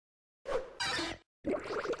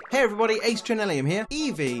Hey everybody, Ace Trinellium here.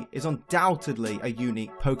 Eevee is undoubtedly a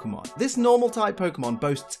unique Pokemon. This normal type Pokemon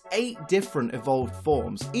boasts 8 different evolved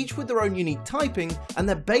forms, each with their own unique typing and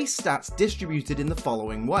their base stats distributed in the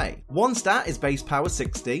following way. One stat is base power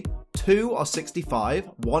 60, 2 are 65,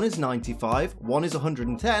 1 is 95, 1 is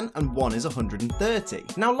 110, and 1 is 130.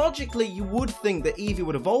 Now logically you would think that Eevee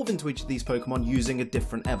would evolve into each of these Pokemon using a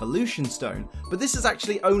different evolution stone, but this is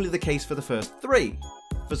actually only the case for the first 3.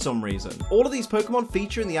 For some reason. All of these Pokemon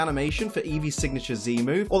feature in the animation for Eevee's signature Z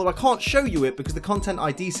move, although I can't show you it because the content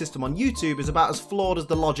ID system on YouTube is about as flawed as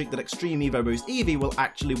the logic that Extreme Evo Boost Eevee will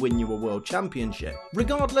actually win you a world championship.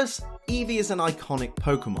 Regardless, Eevee is an iconic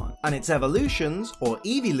Pokemon, and its evolutions, or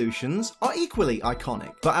Eeveelutions, are equally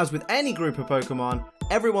iconic. But as with any group of Pokemon,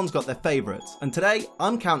 everyone's got their favourites, and today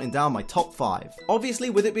I'm counting down my top 5. Obviously,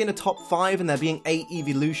 with it being a top 5 and there being 8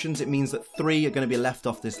 Eeveelutions, it means that 3 are going to be left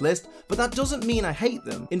off this list, but that doesn't mean I hate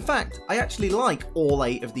them. In fact, I actually like all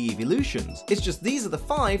 8 of the Eeveelutions. It's just these are the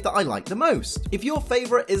 5 that I like the most. If your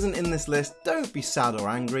favourite isn't in this list, don't be sad or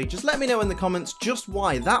angry, just let me know in the comments just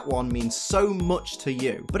why that one means so much to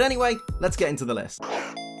you. But anyway, let's get into the list.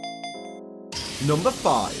 Number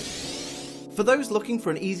 5. For those looking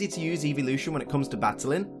for an easy to use Eeveelution when it comes to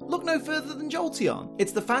battling, look no further than Jolteon.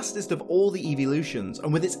 It's the fastest of all the Eeveelutions,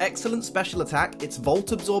 and with its excellent special attack, its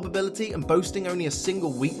Volt Absorb ability, and boasting only a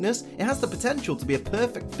single weakness, it has the potential to be a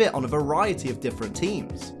perfect fit on a variety of different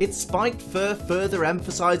teams. Its spiked fur further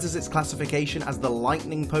emphasizes its classification as the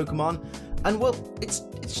lightning Pokemon, and well, it's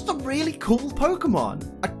just a really cool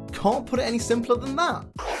Pokemon. I can't put it any simpler than that.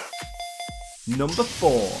 Number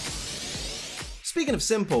 4. Speaking of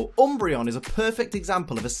simple, Umbreon is a perfect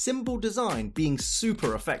example of a simple design being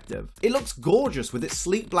super effective. It looks gorgeous with its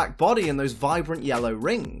sleek black body and those vibrant yellow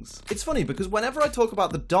rings. It's funny because whenever I talk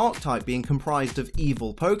about the dark type being comprised of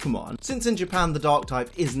evil Pokemon, since in Japan the dark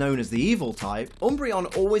type is known as the evil type,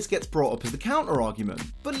 Umbreon always gets brought up as the counter argument.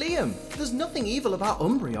 But Liam, there's nothing evil about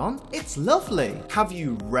Umbreon, it's lovely. Have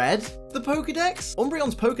you read the Pokédex?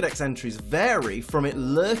 Umbreon's Pokédex entries vary from it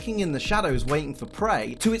lurking in the shadows waiting for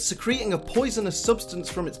prey, to it secreting a poisonous substance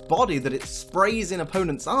from its body that it sprays in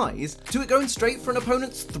opponents' eyes, to it going straight for an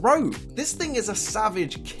opponent's throat. This thing is a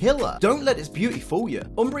savage killer. Don't let its beauty fool you.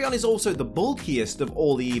 Umbreon is also the bulkiest of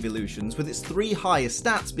all the Eeveelutions, with its 3 highest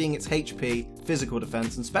stats being its HP, physical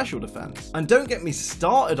defense, and special defense. And don't get me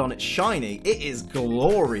started on its shiny, it is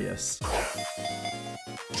glorious.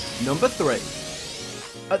 Number 3.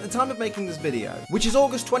 At the time of making this video, which is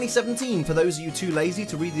August 2017 for those of you too lazy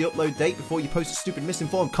to read the upload date before you post a stupid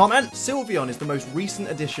misinformed comment, Sylveon is the most recent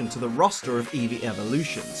addition to the roster of Eevee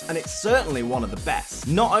evolutions, and it's certainly one of the best.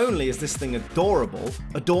 Not only is this thing adorable,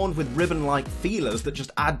 adorned with ribbon-like feelers that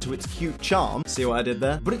just add to its cute charm, see what I did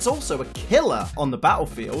there? But it's also a killer on the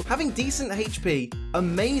battlefield. Having decent HP,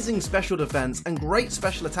 amazing special defense, and great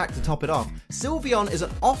special attack to top it off, Sylveon is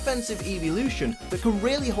an offensive Eeveelution that can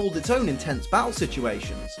really hold its own in tense battle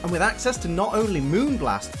situations. And with access to not only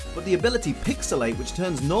Moonblast, but the ability Pixelate, which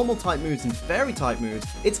turns normal type moves into fairy type moves,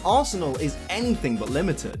 its arsenal is anything but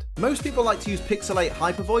limited. Most people like to use Pixelate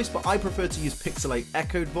Hyper Voice, but I prefer to use Pixelate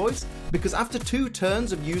Echoed Voice, because after 2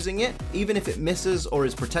 turns of using it, even if it misses or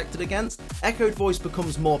is protected against, Echoed Voice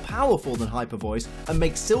becomes more powerful than Hyper Voice and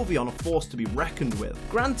makes Sylveon a force to be reckoned with.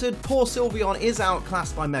 Granted, poor Sylveon is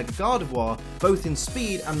outclassed by Mega Gardevoir, both in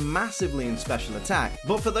speed and massively in special attack,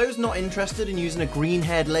 but for those not interested in using a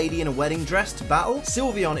green-haired lady in a wedding dress to battle,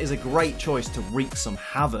 Sylveon is a great choice to wreak some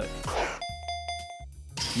havoc.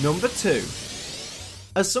 Number 2.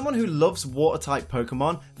 As someone who loves water-type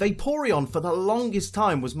Pokemon, Vaporeon for the longest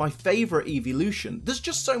time was my favourite Eeveelution. There's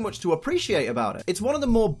just so much to appreciate about it. It's one of the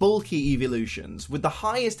more bulky Eeveelutions, with the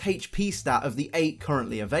highest HP stat of the 8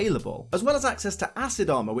 currently available, as well as access to Acid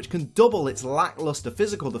Armor, which can double its lackluster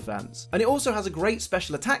physical defense. And it also has a great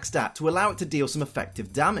special attack stat to allow it to deal some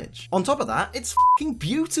effective damage. On top of that, it's f***ing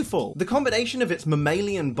beautiful. The combination of its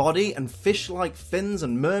mammalian body and fish-like fins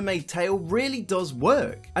and mermaid tail really does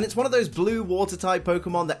work. And it's one of those blue water-type Pokemon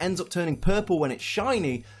that ends up turning purple when it's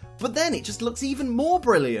shiny, but then it just looks even more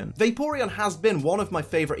brilliant. Vaporeon has been one of my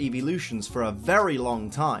favourite Eeveelutions for a very long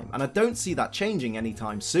time, and I don't see that changing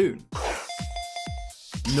anytime soon.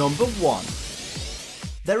 Number 1.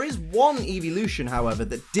 There is one Eeveelution, however,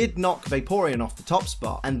 that did knock Vaporeon off the top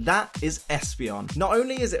spot, and that is Espeon. Not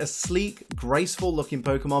only is it a sleek, graceful looking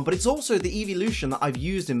Pokemon, but it's also the Eeveelution that I've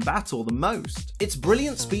used in battle the most. Its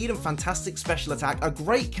brilliant speed and fantastic special attack are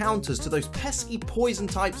great counters to those pesky poison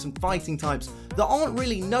types and fighting types that aren't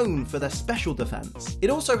really known for their special defense.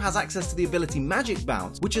 It also has access to the ability Magic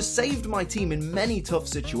Bounce, which has saved my team in many tough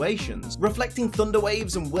situations, reflecting Thunder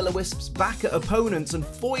Waves and Will-O-Wisps back at opponents and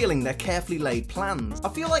foiling their carefully laid plans. I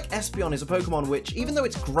feel feel like Espeon is a Pokemon which, even though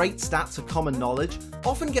its great stats are common knowledge,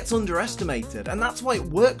 often gets underestimated, and that's why it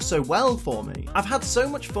works so well for me. I've had so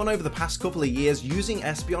much fun over the past couple of years using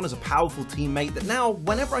Espeon as a powerful teammate that now,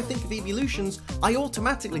 whenever I think of Eeveelutions, I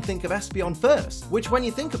automatically think of Espeon first. Which, when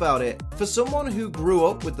you think about it, for someone who grew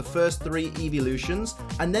up with the first 3 Eeveelutions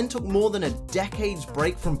and then took more than a decade's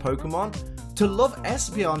break from Pokemon, to love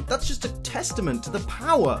Espeon, that's just a testament to the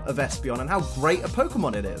power of Espeon and how great a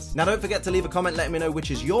Pokemon it is. Now don't forget to leave a comment letting me know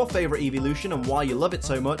which is your favourite Eeveelution and why you love it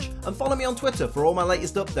so much, and follow me on Twitter for all my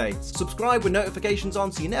latest updates. Subscribe with notifications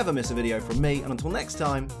on so you never miss a video from me, and until next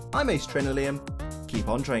time, I'm Ace Trainer Liam, keep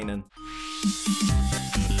on training.